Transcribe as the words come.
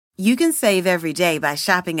You can save every day by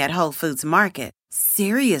shopping at Whole Foods Market.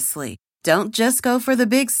 Seriously, don't just go for the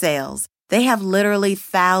big sales. They have literally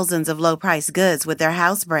thousands of low-price goods with their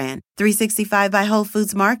house brand, 365 by Whole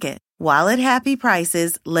Foods Market. Wallet-happy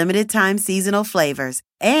prices, limited-time seasonal flavors,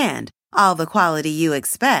 and all the quality you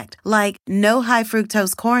expect, like no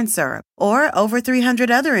high-fructose corn syrup or over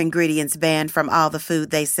 300 other ingredients banned from all the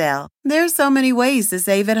food they sell. There's so many ways to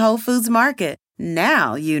save at Whole Foods Market.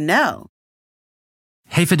 Now you know.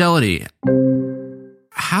 Hey, Fidelity.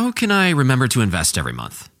 How can I remember to invest every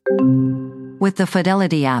month? With the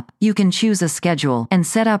Fidelity app, you can choose a schedule and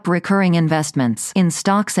set up recurring investments in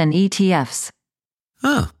stocks and ETFs.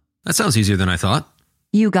 Oh, that sounds easier than I thought.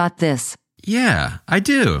 You got this. Yeah, I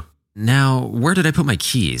do. Now, where did I put my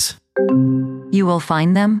keys? You will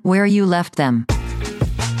find them where you left them.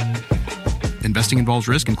 Investing involves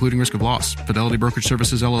risk, including risk of loss. Fidelity Brokerage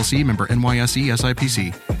Services, LLC, member NYSE,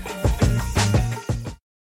 SIPC.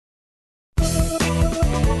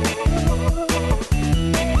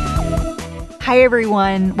 Hi,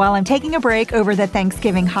 everyone. While I'm taking a break over the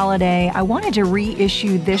Thanksgiving holiday, I wanted to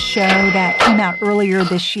reissue this show that came out earlier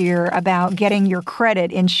this year about getting your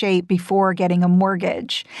credit in shape before getting a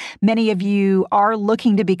mortgage. Many of you are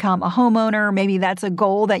looking to become a homeowner. Maybe that's a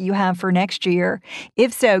goal that you have for next year.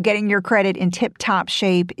 If so, getting your credit in tip-top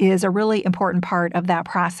shape is a really important part of that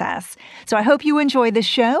process. So I hope you enjoy the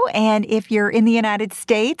show. And if you're in the United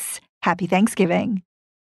States, happy Thanksgiving.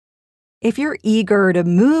 If you're eager to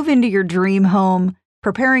move into your dream home,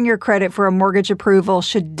 preparing your credit for a mortgage approval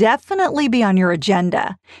should definitely be on your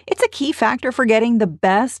agenda. It's a key factor for getting the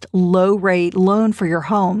best low-rate loan for your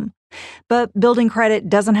home. But building credit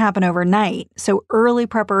doesn't happen overnight, so early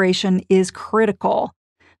preparation is critical.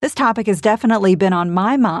 This topic has definitely been on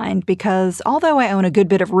my mind because although I own a good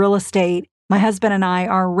bit of real estate, my husband and I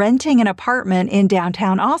are renting an apartment in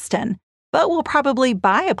downtown Austin. But we'll probably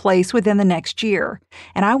buy a place within the next year.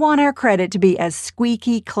 And I want our credit to be as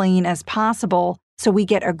squeaky clean as possible so we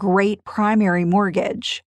get a great primary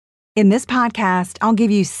mortgage. In this podcast, I'll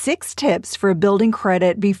give you 6 tips for building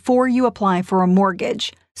credit before you apply for a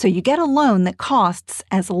mortgage so you get a loan that costs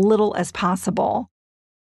as little as possible.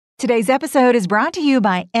 Today's episode is brought to you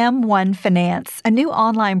by M1 Finance, a new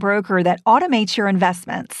online broker that automates your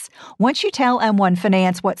investments. Once you tell M1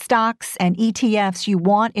 Finance what stocks and ETFs you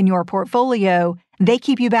want in your portfolio, they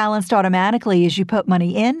keep you balanced automatically as you put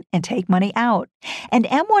money in and take money out. And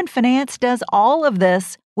M1 Finance does all of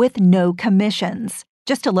this with no commissions,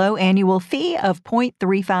 just a low annual fee of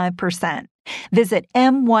 0.35%. Visit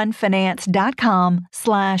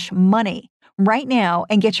m1finance.com/money. right now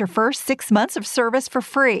and get your first 6 months of service for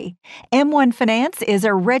free. M1 Finance is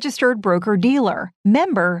a registered broker-dealer,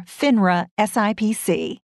 member FINRA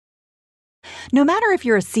SIPC. No matter if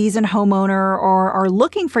you're a seasoned homeowner or are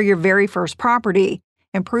looking for your very first property,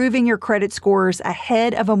 improving your credit scores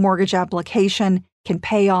ahead of a mortgage application can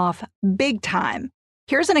pay off big time.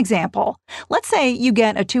 Here's an example. Let's say you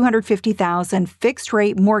get a $250,000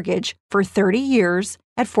 fixed-rate mortgage for 30 years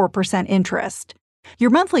at 4% interest.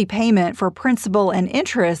 Your monthly payment for principal and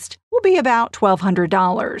interest will be about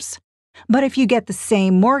 $1,200. But if you get the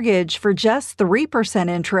same mortgage for just 3%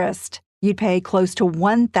 interest, you'd pay close to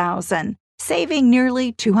 $1,000, saving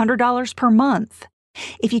nearly $200 per month.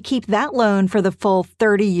 If you keep that loan for the full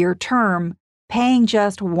 30-year term, paying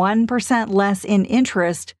just 1% less in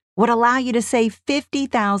interest would allow you to save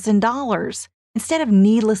 $50,000 instead of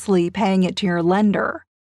needlessly paying it to your lender.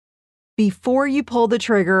 Before you pull the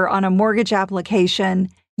trigger on a mortgage application,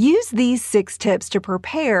 use these 6 tips to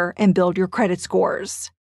prepare and build your credit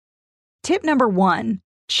scores. Tip number 1,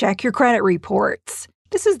 check your credit reports.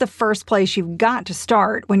 This is the first place you've got to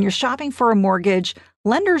start. When you're shopping for a mortgage,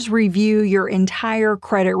 lenders review your entire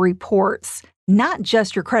credit reports, not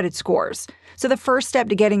just your credit scores. So the first step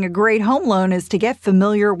to getting a great home loan is to get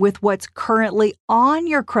familiar with what's currently on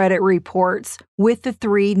your credit reports with the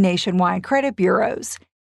 3 nationwide credit bureaus: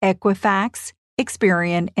 Equifax,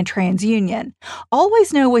 Experian, and TransUnion.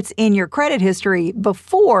 Always know what's in your credit history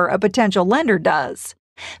before a potential lender does.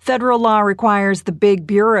 Federal law requires the big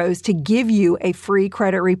bureaus to give you a free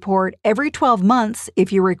credit report every 12 months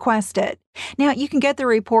if you request it. Now, you can get the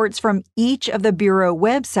reports from each of the bureau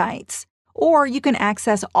websites, or you can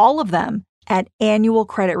access all of them at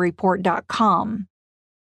annualcreditreport.com.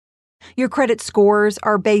 Your credit scores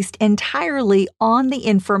are based entirely on the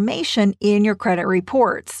information in your credit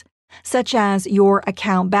reports, such as your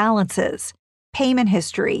account balances, payment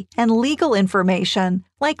history, and legal information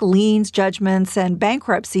like liens, judgments, and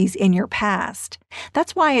bankruptcies in your past.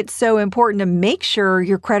 That's why it's so important to make sure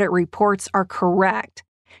your credit reports are correct.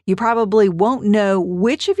 You probably won't know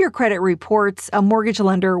which of your credit reports a mortgage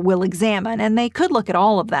lender will examine, and they could look at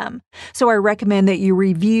all of them. So I recommend that you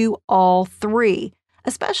review all three,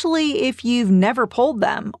 especially if you've never pulled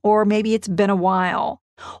them or maybe it's been a while.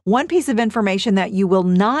 One piece of information that you will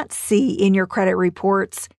not see in your credit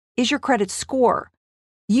reports is your credit score.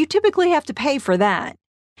 You typically have to pay for that.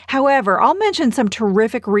 However, I'll mention some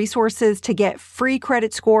terrific resources to get free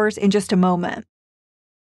credit scores in just a moment.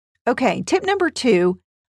 Okay, tip number 2.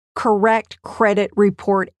 Correct credit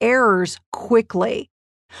report errors quickly.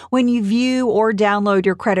 When you view or download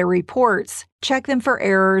your credit reports, check them for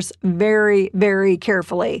errors very, very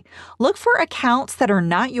carefully. Look for accounts that are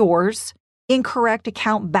not yours, incorrect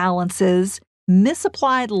account balances,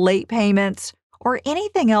 misapplied late payments, or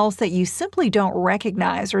anything else that you simply don't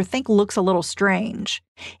recognize or think looks a little strange.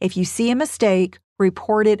 If you see a mistake,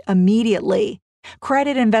 report it immediately.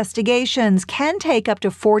 Credit investigations can take up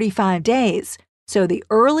to 45 days. So the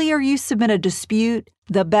earlier you submit a dispute,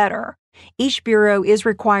 the better. Each bureau is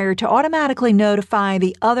required to automatically notify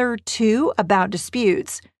the other 2 about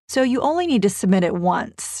disputes, so you only need to submit it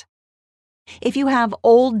once. If you have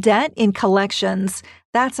old debt in collections,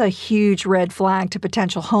 that's a huge red flag to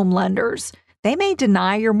potential home lenders. They may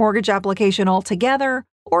deny your mortgage application altogether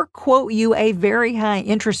or quote you a very high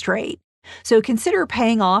interest rate. So consider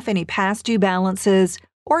paying off any past due balances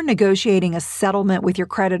or negotiating a settlement with your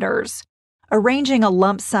creditors. Arranging a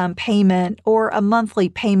lump sum payment or a monthly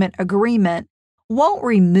payment agreement won't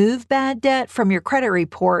remove bad debt from your credit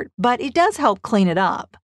report, but it does help clean it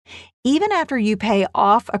up. Even after you pay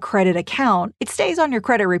off a credit account, it stays on your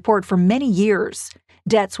credit report for many years.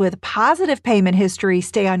 Debts with positive payment history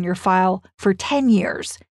stay on your file for 10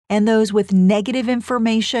 years, and those with negative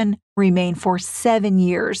information remain for 7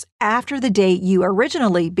 years after the date you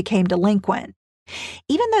originally became delinquent.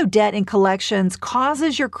 Even though debt in collections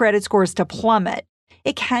causes your credit scores to plummet,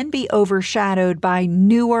 it can be overshadowed by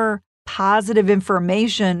newer, positive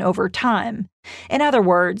information over time. In other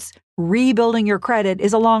words, rebuilding your credit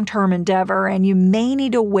is a long-term endeavor, and you may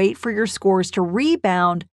need to wait for your scores to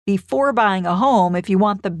rebound before buying a home if you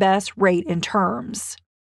want the best rate and terms.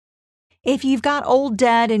 If you've got old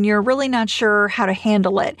debt and you're really not sure how to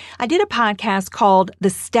handle it, I did a podcast called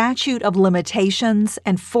The Statute of Limitations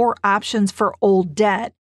and 4 Options for Old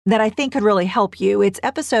Debt that I think could really help you. It's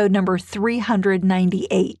episode number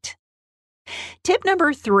 398. Tip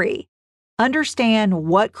number 3, understand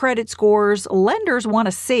what credit scores lenders want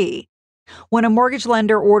to see. When a mortgage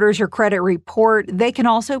lender orders your credit report, they can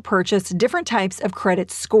also purchase different types of credit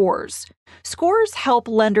scores. Scores help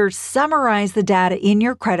lenders summarize the data in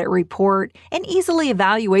your credit report and easily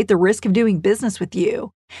evaluate the risk of doing business with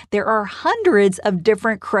you. There are hundreds of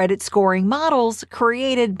different credit scoring models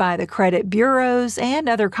created by the credit bureaus and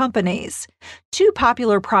other companies. 2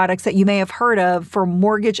 popular products that you may have heard of for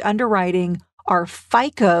mortgage underwriting are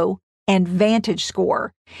FICO and VantageScore.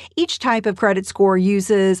 Each type of credit score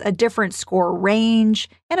uses a different score range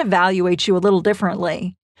and evaluates you a little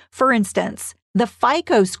differently. For instance, the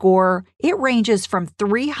FICO score, it ranges from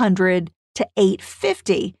 300 to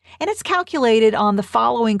 850, and it's calculated on the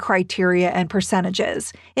following criteria and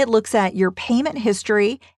percentages. It looks at your payment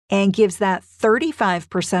history and gives that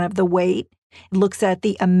 35% of the weight. It looks at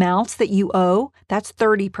the amounts that you owe, that's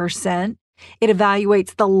 30%. It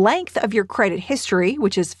evaluates the length of your credit history,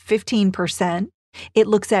 which is 15%. It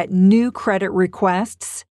looks at new credit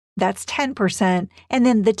requests, that's 10%. And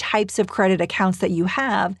then the types of credit accounts that you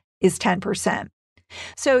have is 10%.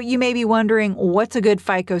 So you may be wondering, what's a good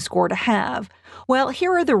FICO score to have? Well,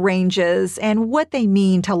 here are the ranges and what they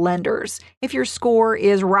mean to lenders. If your score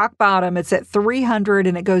is rock bottom, it's at 300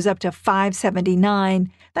 and it goes up to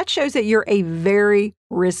 579, that shows that you're a very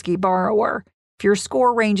risky borrower. If your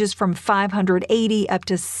score ranges from 580 up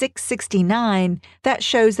to 669, that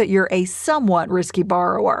shows that you're a somewhat risky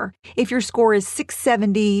borrower. If your score is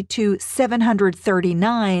 670 to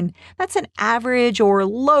 739, that's an average or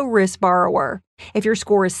low-risk borrower. If your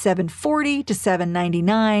score is 740 to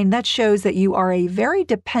 799, that shows that you are a very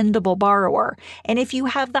dependable borrower. And if you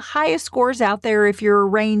have the highest scores out there, if your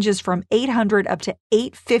range is from 800 up to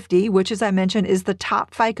 850, which as I mentioned is the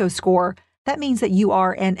top FICO score, that means that you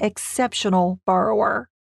are an exceptional borrower.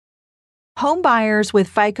 Home buyers with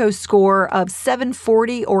FICO score of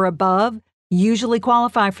 740 or above usually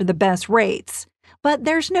qualify for the best rates, but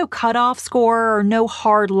there's no cutoff score or no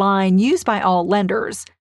hard line used by all lenders.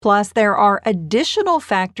 Plus, there are additional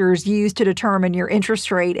factors used to determine your interest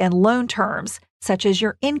rate and loan terms, such as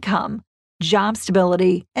your income, job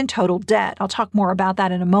stability, and total debt. I'll talk more about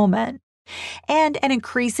that in a moment. And an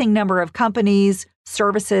increasing number of companies,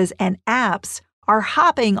 services, and apps are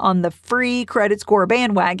hopping on the free credit score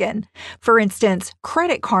bandwagon. For instance,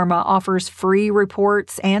 Credit Karma offers free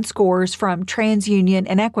reports and scores from TransUnion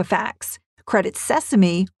and Equifax. Credit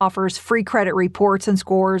Sesame offers free credit reports and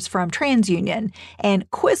scores from TransUnion, and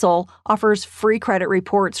Quizzle offers free credit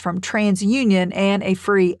reports from TransUnion and a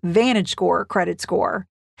free VantageScore credit score.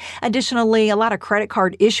 Additionally, a lot of credit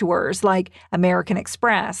card issuers like American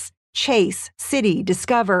Express, Chase, Citi,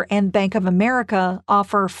 Discover, and Bank of America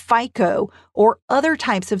offer FICO or other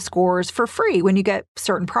types of scores for free when you get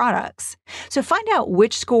certain products. So find out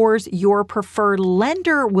which scores your preferred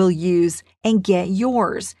lender will use and get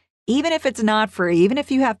yours. Even if it's not free, even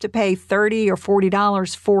if you have to pay $30 or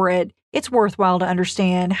 $40 for it, it's worthwhile to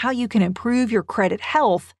understand how you can improve your credit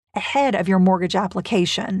health ahead of your mortgage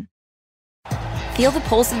application. Feel the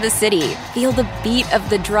pulse of the city. Feel the beat of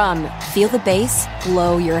the drum. Feel the bass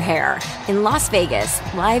blow your hair. In Las Vegas,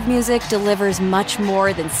 live music delivers much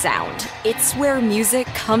more than sound. It's where music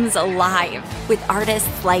comes alive with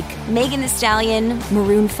artists like Megan Thee Stallion,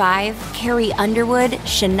 Maroon 5, Carrie Underwood,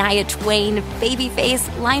 Shania Twain,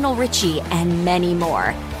 Babyface, Lionel Richie, and many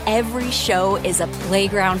more. Every show is a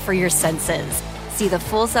playground for your senses. See the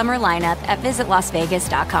full summer lineup at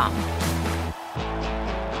visitlasvegas.com.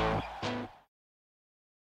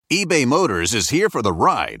 eBay Motors is here for the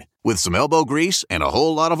ride. With some elbow grease and a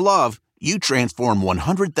whole lot of love, you transform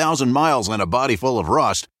 100,000 miles and a body full of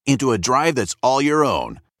rust into a drive that's all your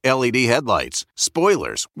own. LED headlights,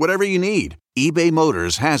 spoilers, whatever you need, eBay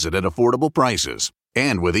Motors has it at affordable prices.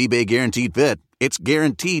 And with eBay Guaranteed Fit, it's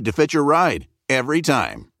guaranteed to fit your ride every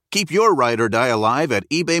time. Keep your ride or die alive at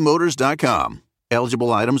ebaymotors.com.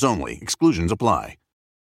 Eligible items only. Exclusions apply.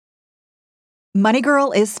 Money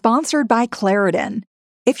Girl is sponsored by Claritin.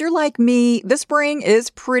 If you're like me, the spring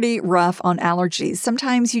is pretty rough on allergies.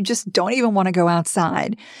 Sometimes you just don't even want to go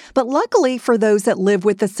outside. But luckily for those that live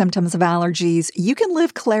with the symptoms of allergies, you can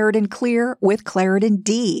live Claritin Clear with Claritin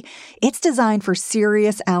D. It's designed for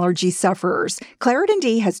serious allergy sufferers. Claritin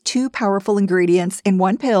D has 2 powerful ingredients in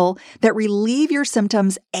one pill that relieve your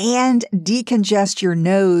symptoms and decongest your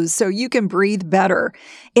nose so you can breathe better.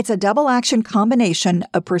 It's a double-action combination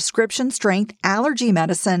of prescription-strength allergy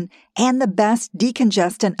medicine and the best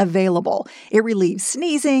decongestant available. It relieves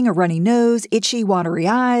sneezing, a runny nose, itchy, watery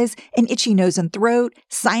eyes, an itchy nose and throat,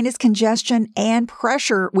 sinus congestion, and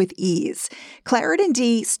pressure with ease. Claritin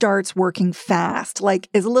D starts working fast, like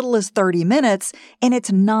as little as 30 minutes, and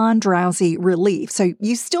it's non-drowsy relief, so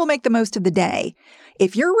you still make the most of the day.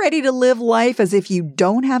 If you're ready to live life as if you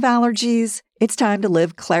don't have allergies, it's time to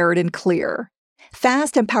live Claritin Clear.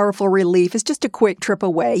 Fast and powerful relief is just a quick trip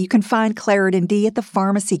away. You can find Claritin D at the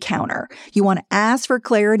pharmacy counter. You want to ask for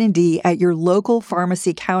Claritin D at your local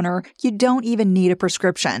pharmacy counter. You don't even need a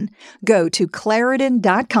prescription. Go to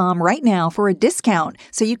Claritin.com right now for a discount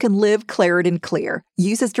so you can live Claritin Clear.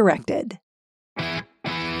 Use as directed.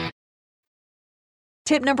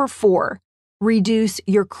 Tip number 4, reduce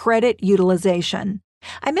your credit utilization.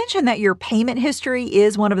 I mentioned that your payment history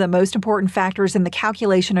is one of the most important factors in the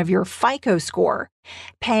calculation of your FICO score.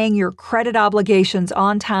 Paying your credit obligations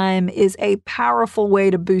on time is a powerful way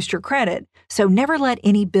to boost your credit, so never let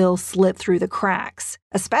any bill slip through the cracks,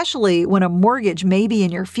 especially when a mortgage may be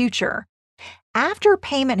in your future. After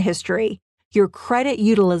payment history, your credit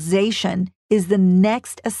utilization is the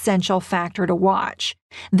next essential factor to watch.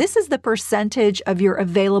 This is the percentage of your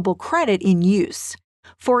available credit in use.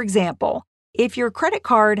 For example, if your credit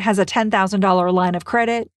card has a $10,000 line of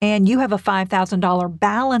credit and you have a $5,000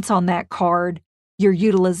 balance on that card, your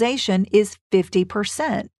utilization is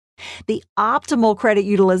 50%. The optimal credit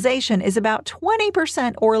utilization is about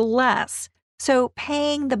 20% or less. So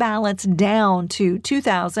paying the balance down to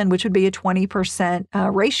 $2,000, which would be a 20%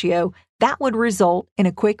 ratio, that would result in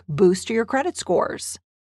a quick boost to your credit scores.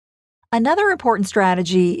 Another important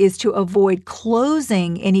strategy is to avoid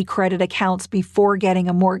closing any credit accounts before getting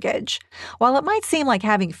a mortgage. While it might seem like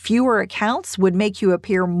having fewer accounts would make you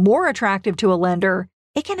appear more attractive to a lender,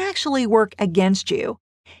 it can actually work against you.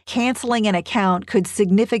 Canceling an account could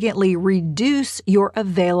significantly reduce your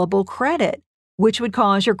available credit, which would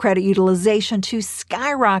cause your credit utilization to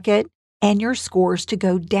skyrocket and your scores to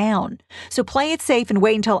go down. So play it safe and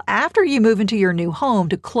wait until after you move into your new home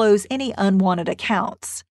to close any unwanted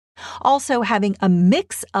accounts. Also, having a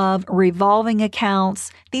mix of revolving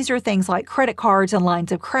accounts, these are things like credit cards and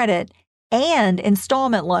lines of credit, and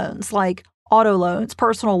installment loans like auto loans,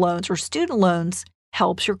 personal loans, or student loans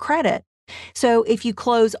helps your credit. So if you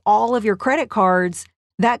close all of your credit cards,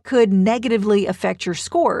 that could negatively affect your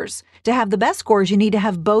scores. To have the best scores, you need to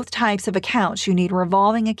have both types of accounts. You need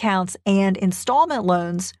revolving accounts and installment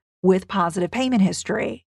loans with positive payment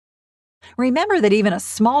history. Remember that even a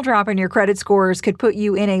small drop in your credit scores could put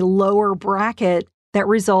you in a lower bracket that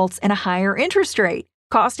results in a higher interest rate,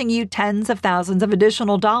 costing you tens of thousands of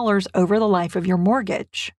additional dollars over the life of your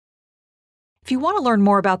mortgage. If you want to learn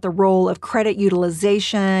more about the role of credit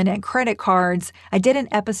utilization and credit cards, I did an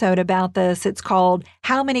episode about this. It's called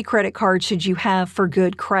How Many Credit Cards Should You Have for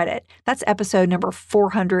Good Credit? That's episode number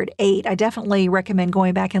 408. I definitely recommend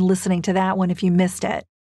going back and listening to that one if you missed it.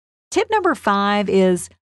 Tip number 5 is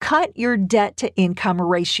cut your debt-to-income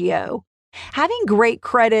ratio. Having great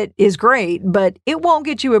credit is great, but it won't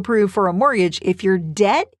get you approved for a mortgage if your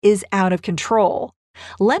debt is out of control.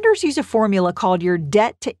 Lenders use a formula called your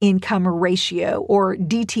debt-to-income ratio, or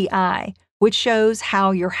DTI, which shows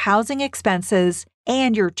how your housing expenses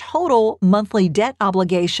and your total monthly debt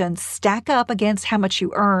obligations stack up against how much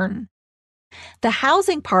you earn. The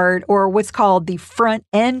housing part, or what's called the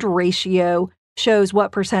front-end ratio, shows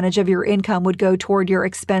what percentage of your income would go toward your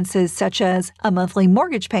expenses such as a monthly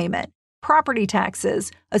mortgage payment, property taxes,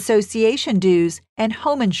 association dues, and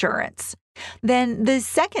home insurance. Then the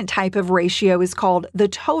second type of ratio is called the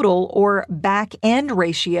total or back-end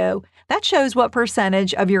ratio. That shows what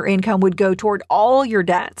percentage of your income would go toward all your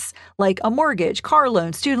debts, like a mortgage, car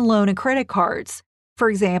loan, student loan, and credit cards. For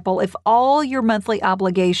example, if all your monthly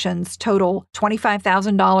obligations total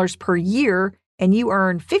 $25,000 per year and you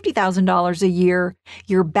earn $50,000 a year,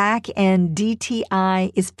 your back-end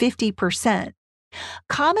DTI is 50%.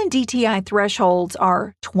 Common DTI thresholds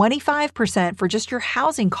are 25% for just your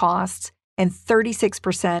housing costs and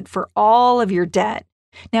 36% for all of your debt.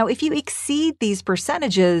 Now, if you exceed these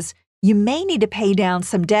percentages, you may need to pay down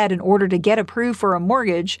some debt in order to get approved for a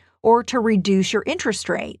mortgage or to reduce your interest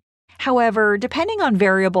rate. However, depending on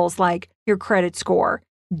variables like your credit score,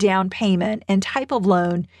 down payment, and type of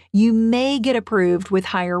loan, you may get approved with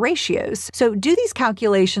higher ratios. So do these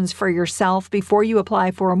calculations for yourself before you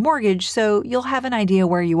apply for a mortgage so you'll have an idea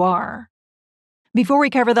where you are. Before we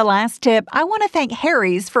cover the last tip, I want to thank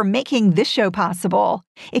Harry's for making this show possible.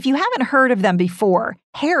 If you haven't heard of them before,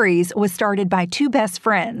 Harry's was started by two best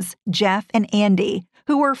friends, Jeff and Andy,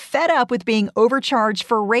 who were fed up with being overcharged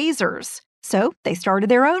for razors. So they started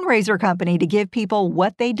their own razor company to give people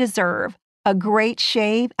what they deserve, a great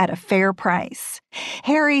shave at a fair price.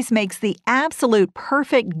 Harry's makes the absolute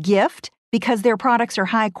perfect gift because their products are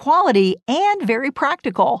high quality and very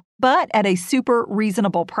practical, but at a super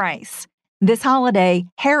reasonable price. This holiday,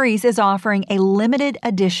 Harry's is offering a limited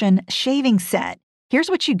edition shaving set. Here's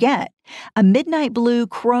what you get: a midnight blue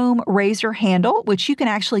chrome razor handle, which you can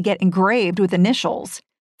actually get engraved with initials,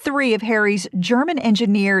 3 of Harry's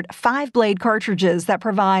German-engineered 5-blade cartridges that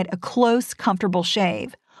provide a close, comfortable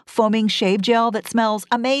shave, foaming shave gel that smells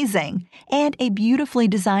amazing, and a beautifully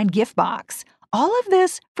designed gift box. All of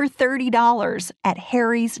this for $30 at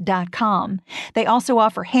harrys.com. They also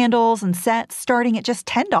offer handles and sets starting at just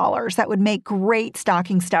 $10 that would make great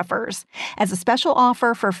stocking stuffers. As a special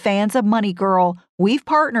offer for fans of Money Girl, we've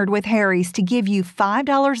partnered with Harry's to give you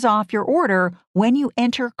 $5 off your order when you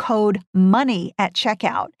enter code MONEY at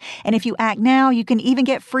checkout. And if you act now, you can even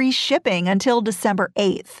get free shipping until December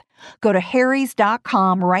 8th. Go to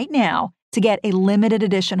harrys.com right now to get a limited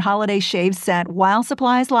edition holiday shave set while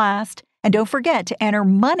supplies last. And don't forget to enter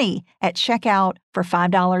MONEY at checkout for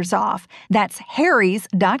 $5 off. That's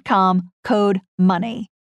harrys.com, code MONEY.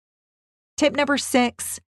 Tip number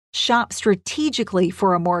 6, shop strategically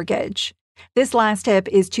for a mortgage. This last tip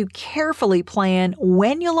is to carefully plan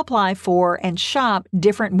when you'll apply for and shop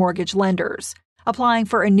different mortgage lenders. Applying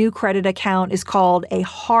for a new credit account is called a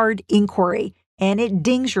hard inquiry, and it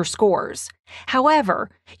dings your scores. However,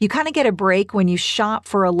 you kind of get a break when you shop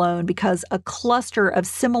for a loan because a cluster of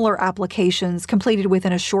similar applications completed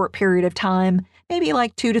within a short period of time, maybe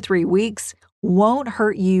like 2 to 3 weeks, won't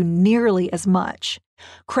hurt you nearly as much.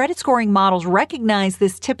 Credit scoring models recognize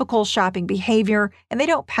this typical shopping behavior, and they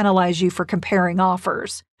don't penalize you for comparing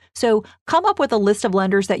offers. So come up with a list of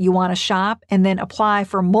lenders that you want to shop and then apply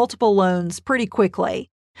for multiple loans pretty quickly.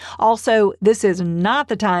 Also, this is not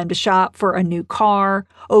the time to shop for a new car,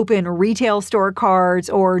 open retail store cards,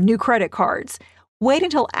 or new credit cards. Wait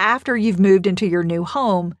until after you've moved into your new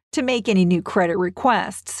home to make any new credit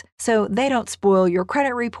requests, so they don't spoil your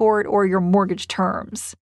credit report or your mortgage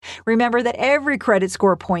terms. Remember that every credit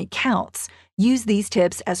score point counts. Use these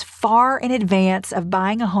tips as far in advance of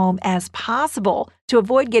buying a home as possible to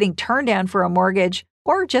avoid getting turned down for a mortgage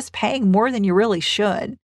or just paying more than you really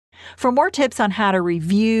should. For more tips on how to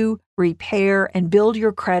review, repair, and build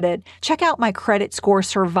your credit, check out my Credit Score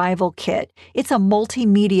Survival Kit. It's a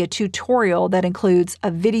multimedia tutorial that includes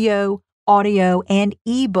a video, audio, and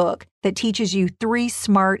ebook that teaches you 3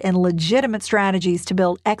 smart and legitimate strategies to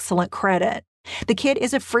build excellent credit. The kit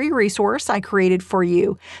is a free resource I created for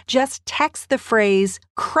you. Just text the phrase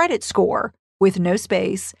credit score with no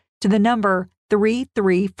space to the number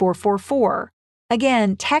 33444.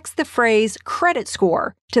 Again, text the phrase credit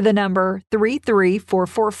score to the number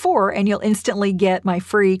 33444 and you'll instantly get my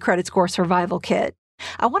free credit score survival kit.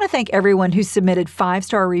 I want to thank everyone who submitted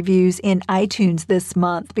 5-star reviews in iTunes this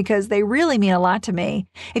month because they really mean a lot to me.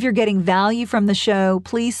 If you're getting value from the show,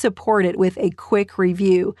 please support it with a quick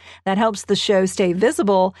review. That helps the show stay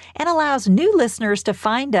visible and allows new listeners to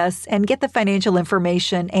find us and get the financial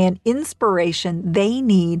information and inspiration they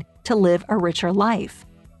need to live a richer life.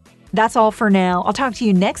 That's all for now. I'll talk to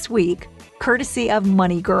you next week, courtesy of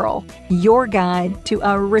Money Girl, your guide to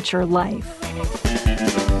a richer life.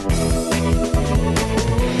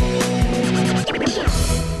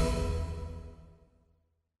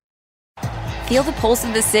 Feel the pulse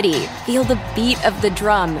of the city. Feel the beat of the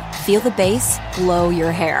drum. Feel the bass blow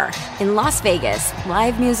your hair. In Las Vegas,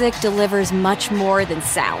 live music delivers much more than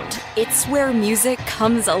sound. It's where music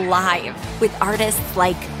comes alive. With artists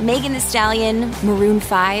like Megan Thee Stallion, Maroon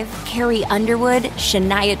 5, Carrie Underwood,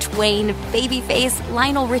 Shania Twain, Babyface,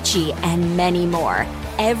 Lionel Richie, and many more.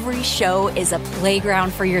 Every show is a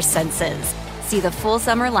playground for your senses. See the full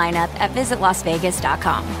summer lineup at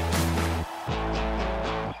visitlasvegas.com.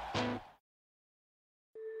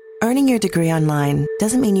 Earning your degree online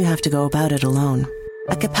doesn't mean you have to go about it alone.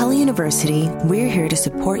 At Capella University, we're here to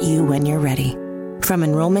support you when you're ready. From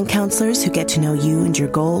enrollment counselors who get to know you and your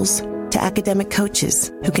goals, to academic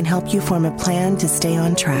coaches who can help you form a plan to stay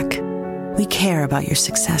on track. We care about your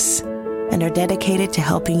success and are dedicated to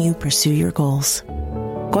helping you pursue your goals.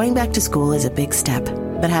 Going back to school is a big step,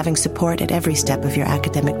 but having support at every step of your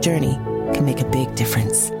academic journey can make a big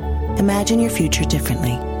difference. Imagine your future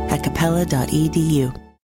differently at capella.edu.